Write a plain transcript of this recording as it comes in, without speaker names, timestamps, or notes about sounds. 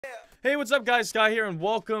Hey, what's up, guys? Sky here, and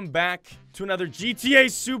welcome back to another GTA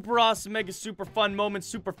super awesome, mega super fun moment,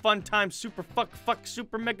 super fun time, super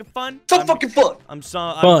super mega fun. So fucking fun. I'm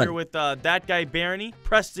here with that guy Barney,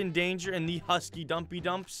 Preston Danger, and the Husky Dumpy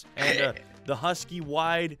Dumps, and the Husky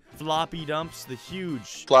Wide Floppy Dumps, the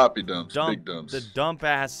huge floppy dumps, big dumps, the dump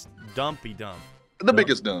ass Dumpy Dump, the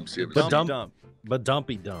biggest dumps. Yeah, the dump. But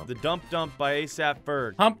Dumpy Dump. The Dump by ASAP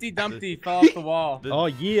Ferg. Humpty Dumpty fell off the wall. Oh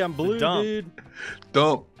yeah, I'm blue, dude.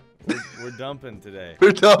 Dump. We're dumping today.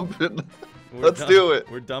 We're dumping. Let's do it.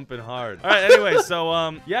 We're dumping hard. All right, anyway, so,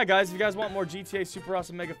 yeah, guys, if you guys want more GTA super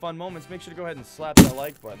awesome mega fun moments, make sure to go ahead and slap that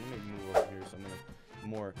like button. Let me move over here so I'm in a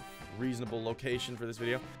more reasonable location for this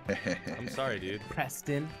video. I'm sorry, dude.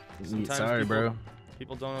 Preston. Sorry, bro.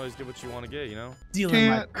 People don't always get what you want to get, you know? Stealing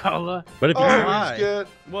my color. But if you always get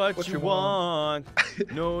what you want.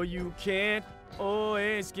 No, you can't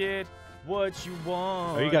always get what you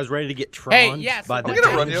want. Are you guys ready to get Tron? Hey, yes. By I'm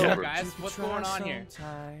gonna run you over. Guys, what's going on here?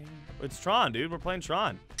 It's Tron, dude. We're playing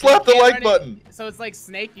Tron. Slap the like button. So it's like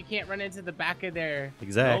Snake. You can't run into the back of their.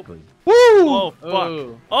 Exactly. Woo! Oh fuck!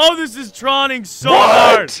 Ooh. Oh, this is Troning so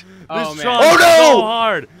hard. This Oh, Tron's no! so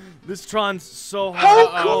hard. This Tron's so hard.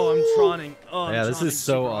 How Oh, I'm Troning. Oh, I'm Yeah, this Troning is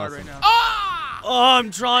so super hard awesome. right now. Ah! Oh,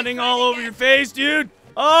 I'm Troning all over your face, dude.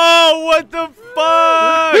 Oh, what the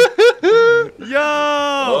fuck?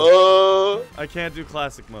 Yo! I can't do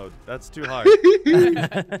classic mode. That's too hard.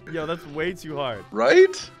 Yo, that's way too hard.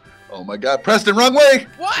 Right? Oh my God, Preston, wrong way.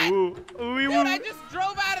 What? Ooh, Dude, I just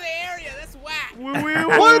drove out of the area. That's whack.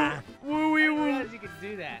 What? I didn't realize you could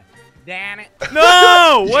do that. Damn it.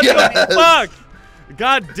 No! What Yes. the fuck?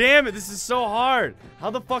 God damn it, this is so hard. How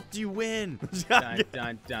the fuck do you win? Dun,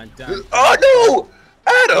 dun, dun, dun. Oh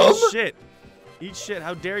no! Adam! Eat shit. Eat shit.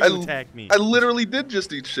 How dare you attack me? I literally did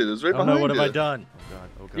just eat shit. It was right Oh behind no, what you. have I done? Oh God,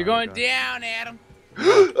 oh God, You're going oh God. down, Adam.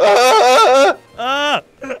 Ah!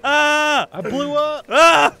 I blew up.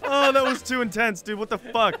 Oh, that was too intense, dude. What the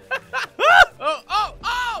fuck? Oh,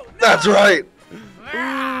 no! That's right.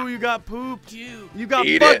 Ooh, you got pooped. Dude. You got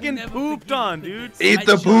Eat fucking it. pooped on, dude. Eat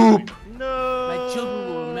the poop. No. My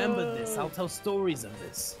children will remember this. I'll tell stories of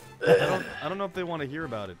this. I don't know if they want to hear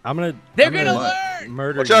about it. They're I'm gonna gonna learn.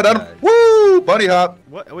 murder Watch you out, Adam. guys. Woo! Bunny hop.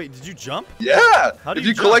 What? Wait, did you jump? Yeah. How do if you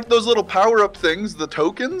you jump? collect those little power-up things, the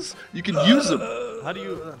tokens, you can use them. How do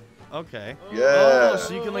you? Okay. Yeah. Oh,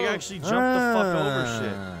 so you can like actually jump the fuck over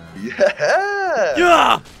shit. Yeah.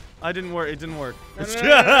 Yeah. I didn't work. It didn't work. I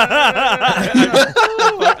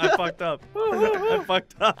fucked up. I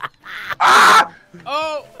fucked up. Ah!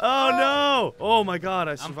 Oh. Oh no! Oh my God!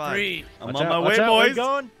 I survived. I'm free. I'm Watch on out, my watch way, out. Where you boys.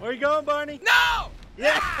 going? Where you going, Barney? No.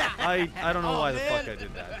 Yeah. I don't know why the fuck I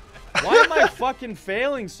did that. Why am I fucking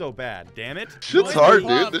failing so bad? Damn it! Shit's Join hard, the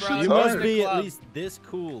club, dude. This bro. shit's You must hard. be at Club. least this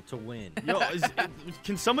cool to win. Yo,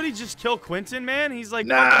 can somebody just kill Quentin, man? He's like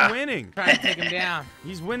Nah. fucking winning. Trying to take him down.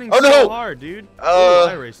 He's winning Oh, so no. hard, dude. Ooh, Uh,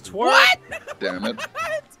 I raced him. What? Damn it.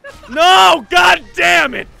 No! God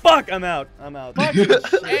damn it! Fuck! I'm out. I'm out.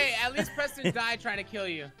 Hey, at least Preston died trying to kill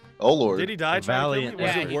you. Oh Lord. Did he die trying to kill me? Valiant.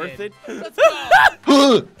 Was Yeah, it he worth did. it? Let's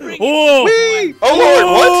go. Bring it. Oh! Whee! Oh Lord,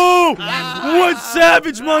 what? Ah. What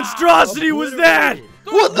savage monstrosity was that?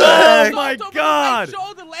 What the Oh heck? my Don't God! break my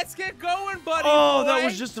shoulder. Let's get going, buddy. Oh, that boy.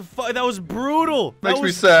 was just that was brutal. Makes that me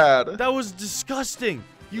was, sad. That was disgusting.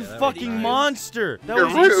 You that was fucking nice. monster. That You're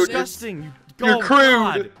was rude. disgusting. You're oh, crude.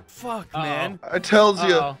 God. Fuck, Uh-oh. man. I tells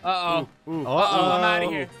you. Uh-oh. Uh-oh. Ooh. Uh-oh. I'm out of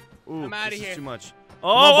here. Ooh, I'm outta this is here. too much.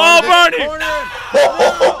 Oh, Barney!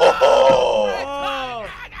 Oh.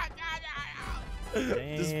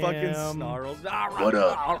 This fucking snarls. What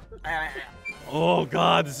up? Oh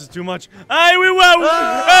God, this is too much. Hey, we woo!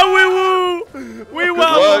 Hey, we woo! We Good woo!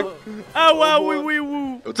 luck. Oh wow, we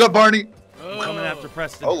woo! What's up, Barney? I'm coming after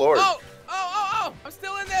Preston. Oh Lord. Oh, I'm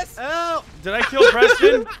still in this. Oh. Did I kill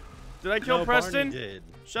Preston? Did I kill No, Preston? Barney did.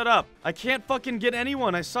 Shut up. I can't fucking get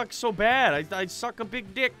anyone. I suck so bad. I suck a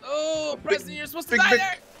big dick. Oh, Preston, you're supposed to big, die big-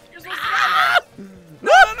 there. You're supposed to die there.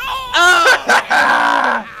 No.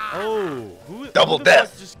 Oh, who Double the death.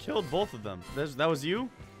 fuck just killed both of them? That was you?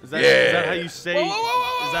 Is that Yeah. how you say?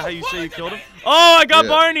 Whoa, Is that how you say you whoa, killed him? Oh, I got Yeah.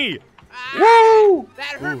 Barney. Woo!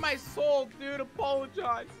 That hurt Ooh. my soul, dude.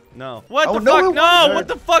 Apologize. No. What Oh, the no, fuck? it No. wasn't. What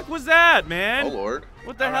the fuck was that, man? Oh Lord.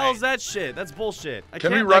 What the All hell right. is that shit? That's bullshit.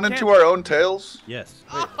 Can we run into our own tails? Yes.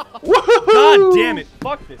 Woohoo! God damn it.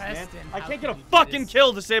 Fuck this, man. Preston, I how can't get a could you do fucking this?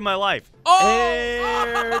 kill to save my life.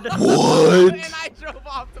 Aired. What? And I drove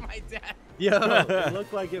off to my death. Yo, it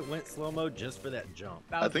looked like it went slow-mo just for that jump.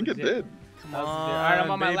 That I was think it legit. did. Come That was legit. on, All right,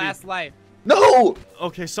 I'm on my baby. last life. No!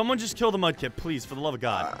 Okay, someone just kill the mudkip, please, for the love of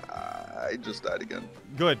God. I just died again.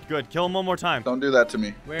 Good, good. Kill him one more time. Don't do that to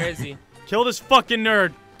me. Where is he? Kill this fucking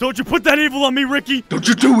nerd. Don't you put that evil on me, Ricky. Don't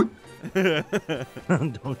you do it.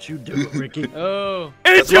 Don't you do it, Ricky. Oh.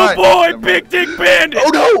 It's That's your right. boy, Never Big mind. Dick Bandit. Oh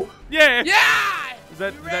no! Yeah. Yeah! Does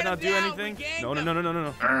that not do anything? No.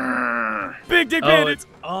 Arrgh. Big Dick Oh, Bandit. it's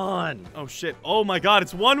on. Oh shit. Oh my god,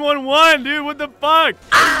 it's 1-1-1, dude. What the fuck?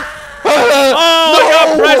 Oh, No! I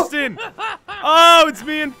got Preston. Oh, it's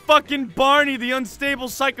me and fucking Barney, the unstable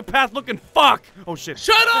psychopath looking fuck. Oh shit.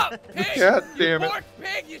 Shut up! Pig! God You damn it. pork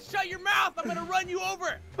pig! You shut your mouth! I'm gonna run you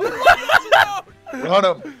over! I'm gonna run you off the road!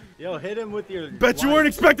 Run him. Yo, hit him with your. Bet you light. weren't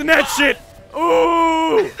expecting that shit.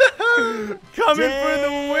 Ooh. Coming for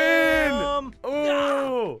the win.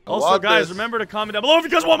 Ooh. Also, want guys, this. remember to comment down below if you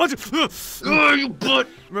guys want you butt.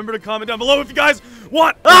 Remember to comment down below if you guys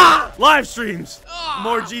want live streams.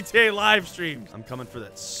 More GTA live streams. I'm coming for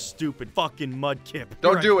that stupid fucking mudkip.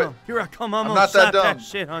 Don't do it. Here I come. I'm I'm gonna not that slap that dumb.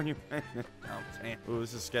 shit on you. Oh, damn. Ooh,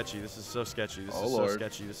 this is sketchy. This is so sketchy. This Oh, is so Lord.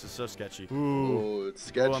 sketchy. This is so sketchy. Ooh. Oh, it's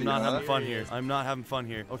sketchy, Oh, I'm not huh? having fun here. I'm not having fun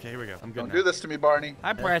here. Okay, here we go. I'm good Don't now. do this to me, Barney.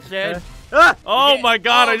 Hi, Preston. Ah! Oh Okay. my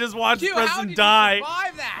god, Oh, I just watched Q, how Preston did die. you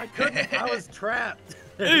survive that? I was trapped.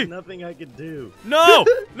 There's nothing I could do. No!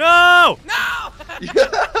 No! No!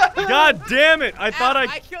 God damn it! I thought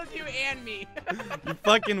I killed you and me. You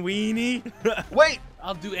fucking weenie. Wait!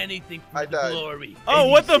 I'll do anything for I the died. glory. Oh,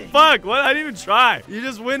 what the fuck? What? I didn't even try. You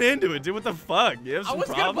just went into it, dude. What the fuck? You have I some was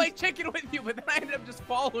gonna play problems? chicken with you, but then I ended up just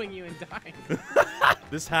following you and dying.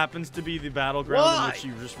 This happens to be the battleground Why? in which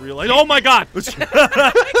you just realized. Oh my god!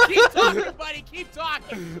 Keep talking, buddy. Keep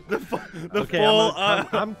talking. the Okay, full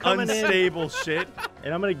I'm coming in. unstable shit.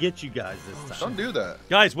 And I'm gonna get you guys this time. Don't do that.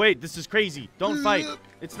 Guys, wait. This is crazy. Don't fight.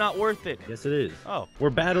 It's not worth it. Yes, it is. Oh. We're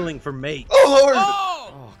battling for mate. Oh, Lord! Oh!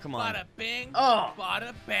 Oh, come on. Bada bing. Oh.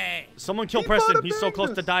 Bada bang. Someone kill He Preston. bada He's so close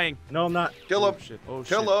to banged us. dying. No, I'm not. Kill him. Oh shit. Oh shit.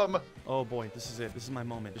 Kill him. Oh boy, this is it. This is my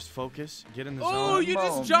moment. Just focus. Get in the Oh, zone. you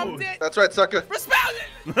just Boom. jumped it. That's right, sucker. Respect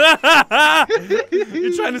it.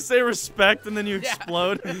 You're trying to say respect and then you Yeah.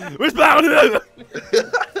 explode. Respect.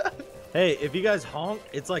 Hey, if you guys honk,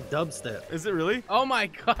 it's like dubstep. Is it really? Oh my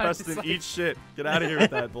god. Preston, it's like- eat shit. Get out of here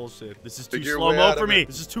with that bullshit. This is too Figure your slow way mo out for of me. it.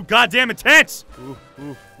 This is too goddamn intense. Ooh,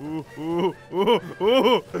 ooh, ooh, ooh, ooh,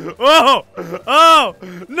 ooh. Oh, oh,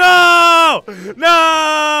 no,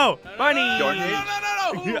 no, Barney. Darn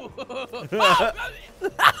No. Oh,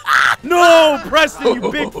 No, Preston,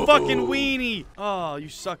 you big fucking weenie. Oh, you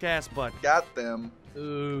suck ass butt. Got them.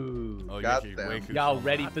 Ooh. Oh, Got you're them. way too Y'all slow.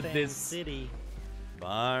 ready for Gotham this? City.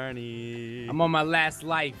 Barney. I'm on my last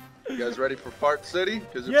life. You guys ready for Fart City?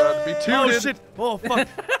 Because you're about to be Oh tooted. shit! Oh fuck!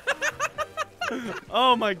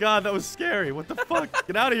 Oh my god, that was scary. What the fuck?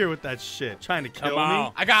 Get out of here with that shit. Trying to kill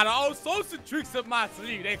me? I got all sorts of tricks up my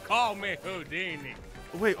sleeve. They call me Houdini.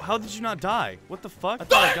 Wait, how did you not die? What the fuck? I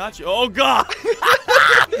thought I got you. Oh god!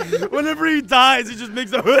 Whenever he dies, he just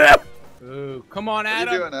makes a Ooh, come on, What are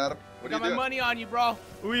Adam. you doing, Adam? What are Got you my doing? money on you, bro.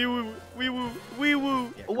 wee woo, wee woo, wee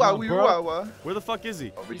woo. Oh, wow, Come on, wee, bro. wow, wow. Where the fuck is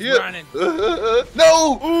he? Over He's here. running.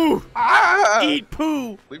 No! Ooh! Ah! Eat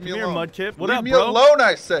poo! Leave me Come here, alone. Mudkip. What Leave up, me bro? alone,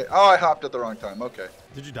 I say. Oh, I hopped at the wrong time. Okay.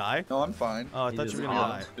 Did you die? No, I'm fine. Oh, I He thought you just were gonna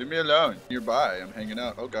die. hopped. Leave me alone. Nearby. I'm hanging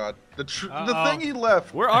out. Oh, God. The Uh-oh. thing he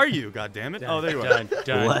left. Where are you? God damn it! Oh, there you are.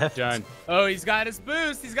 Done. Left. Done. Oh, he's got his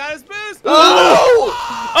boost. He's got his boost.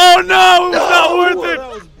 Oh! Oh no! It was not worth it.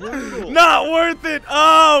 That was brutal. Not worth it.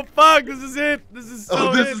 Oh fuck! This is it. This is so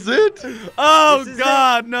Oh, this it. is it? Oh This is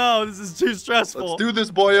god, no! This is too stressful. Let's do this,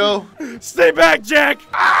 boyo. Stay back, Jack!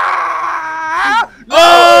 Ah!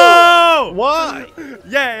 Oh! Why?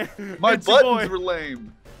 Yeah! My it's your boy. buttons were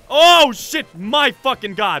lame. Oh shit! My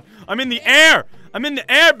fucking god! I'm in the air! I'm in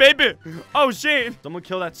the air, baby! Oh shit! Someone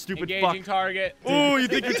kill that stupid Engaging fuck. target. Ooh, you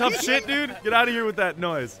think you're tough shit, dude? Get out of here with that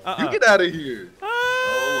noise. You get out of here.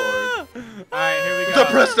 Ah! All right, here we What's go. up,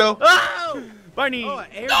 Presto? Oh! Barney! Oh, I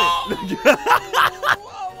aired Whoa.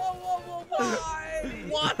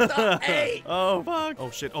 What the hey? Oh fuck!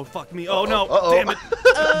 Oh shit! Oh fuck me! Oh no! Uh-oh. Damn it!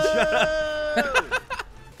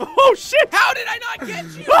 Oh! Oh shit! How did I not get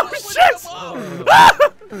you? Oh, What was shit!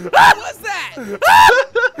 What was that?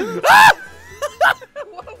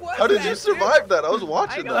 What was How did that, you dude? survive that? I was I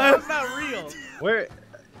watching know, that. that's not real. Where?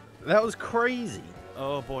 That was crazy.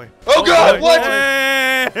 Oh boy! Oh, God, boy. what?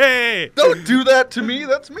 Hey! Don't do that to me.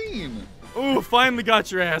 That's mean. Ooh! Finally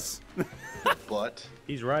got your ass. But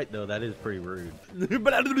He's right though. That is pretty rude. When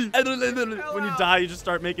you die, you just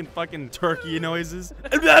start making fucking turkey noises.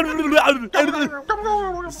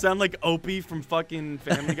 Sound like Opie from fucking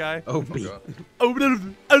Family Guy. Opie.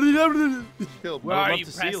 killed Where me. are I'd love you,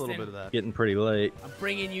 to see a little Preston? bit of that. Getting pretty late. I'm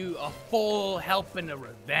bringing you a full helping of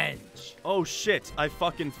revenge. Oh shit! I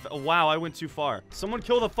fucking wow! I went too far. Someone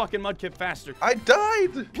kill the fucking mudkip faster. I died.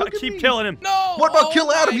 Look at Keep me. killing him. No! What about oh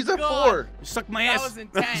kill Adam? my He's at God. 4. You suck my That ass. was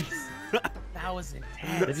intense. That was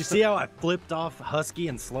intense. Did you see how I flipped off Husky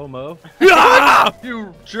in slow-mo? Ah!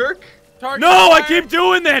 You jerk. Target No, I fire. keep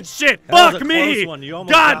doing that shit. That was Fuck a me. close one. You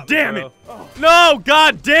almost God got me, damn bro. it. No,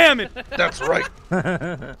 god damn it. That's right.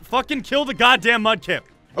 Fucking kill the goddamn mudkip.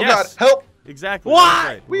 Oh Yes. God, help. Exactly. What? that's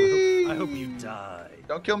right. Wee. I hope you die.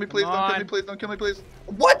 Don't kill me, please. Come Don't kill on. me, please. Don't kill me, please.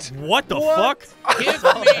 What? What the What? fuck? Give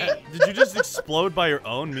me. Did you just explode by your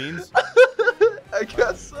own means? I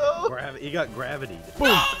guess so. He got gravity. Spook.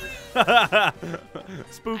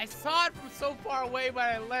 I saw it from so far away, but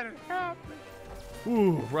I let it happen.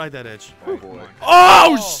 Ooh, ride that edge. Oh boy.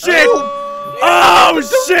 Oh shit! Oh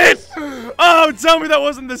shit! Oh, tell me that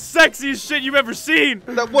wasn't the sexiest shit you've ever seen.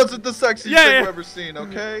 That wasn't the sexiest Yeah, thing yeah. I've ever seen.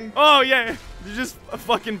 Okay. Oh yeah, you just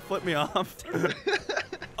fucking flip me off.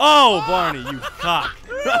 Oh, Barney, you cock.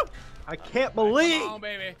 I can't believe. Come on,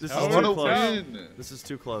 baby. This I is want too to close. win. This is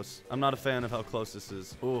too close. I'm not a fan of how close this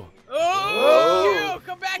is. Ooh. Oh, Q,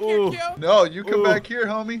 come back Ooh. here, Q. No, you come Ooh. back here,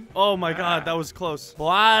 homie. Oh my god, that was close.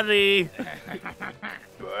 Bloody.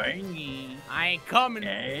 I ain't coming.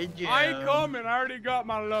 I ain't coming. I already got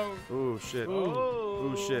my loan. Ooh shit. Ooh.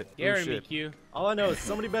 Ooh shit. Ooh Scaring me, shit. Q. All I know is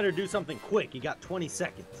somebody better do something quick. You got 20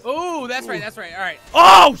 seconds. Ooh, that's right. That's right. All right.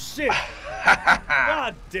 Oh shit.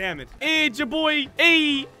 God damn it. Hey, your boy.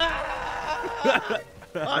 Hey.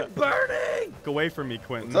 I'm burning. Look away from me,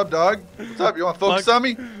 Quentin. What's up, dog? What's up? You want to focus Fuck. on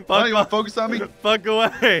me? Huh? You want to focus on me? Fuck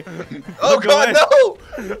away. Oh Look God,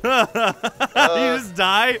 away. no! You just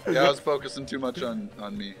die? Yeah, I was focusing too much on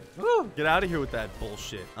me. Get out of here with that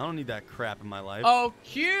bullshit. I don't need that crap in my life. Oh,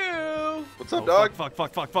 Q. What's up, Oh, dog? Fuck. I'm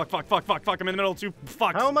in the middle of two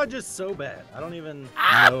fucks. How am I just so bad? I don't even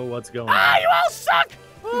know what's going on. Ah, you all suck!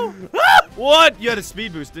 What? You had a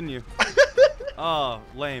speed boost, didn't you? Oh,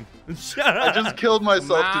 lame. I just killed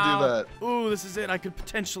myself to do that. Ooh, this is it. I could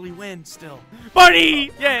potentially win still. Barney!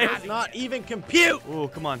 Yeah. Does not even compute. Ooh,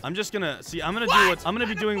 come on. I'm just gonna see. I'm gonna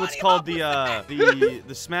be doing what's called the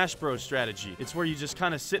Smash Bros strategy. It's where you just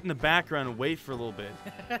kind of sit in the background and wait for a little bit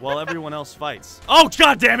while everyone else fights. Oh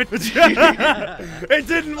god damn it! It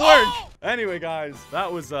didn't work. Anyway, guys,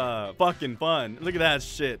 that was fucking fun. Look at that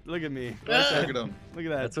shit. Look at me. Look at him. Look at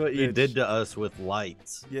that. That's what you bitch. did to us with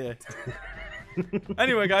lights. Yeah.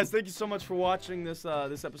 Anyway, guys, thank you so much for watching this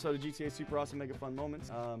this episode of GTA Super Awesome Mega Fun Moments.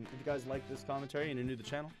 If you guys like this commentary and you're new to the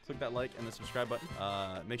channel, click that like and the subscribe button.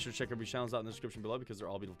 Make sure to check every channels out in the description below because they're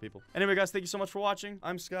all beautiful people. Anyway, guys, thank you so much for watching.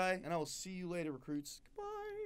 I'm Sky, and I will see you later, recruits.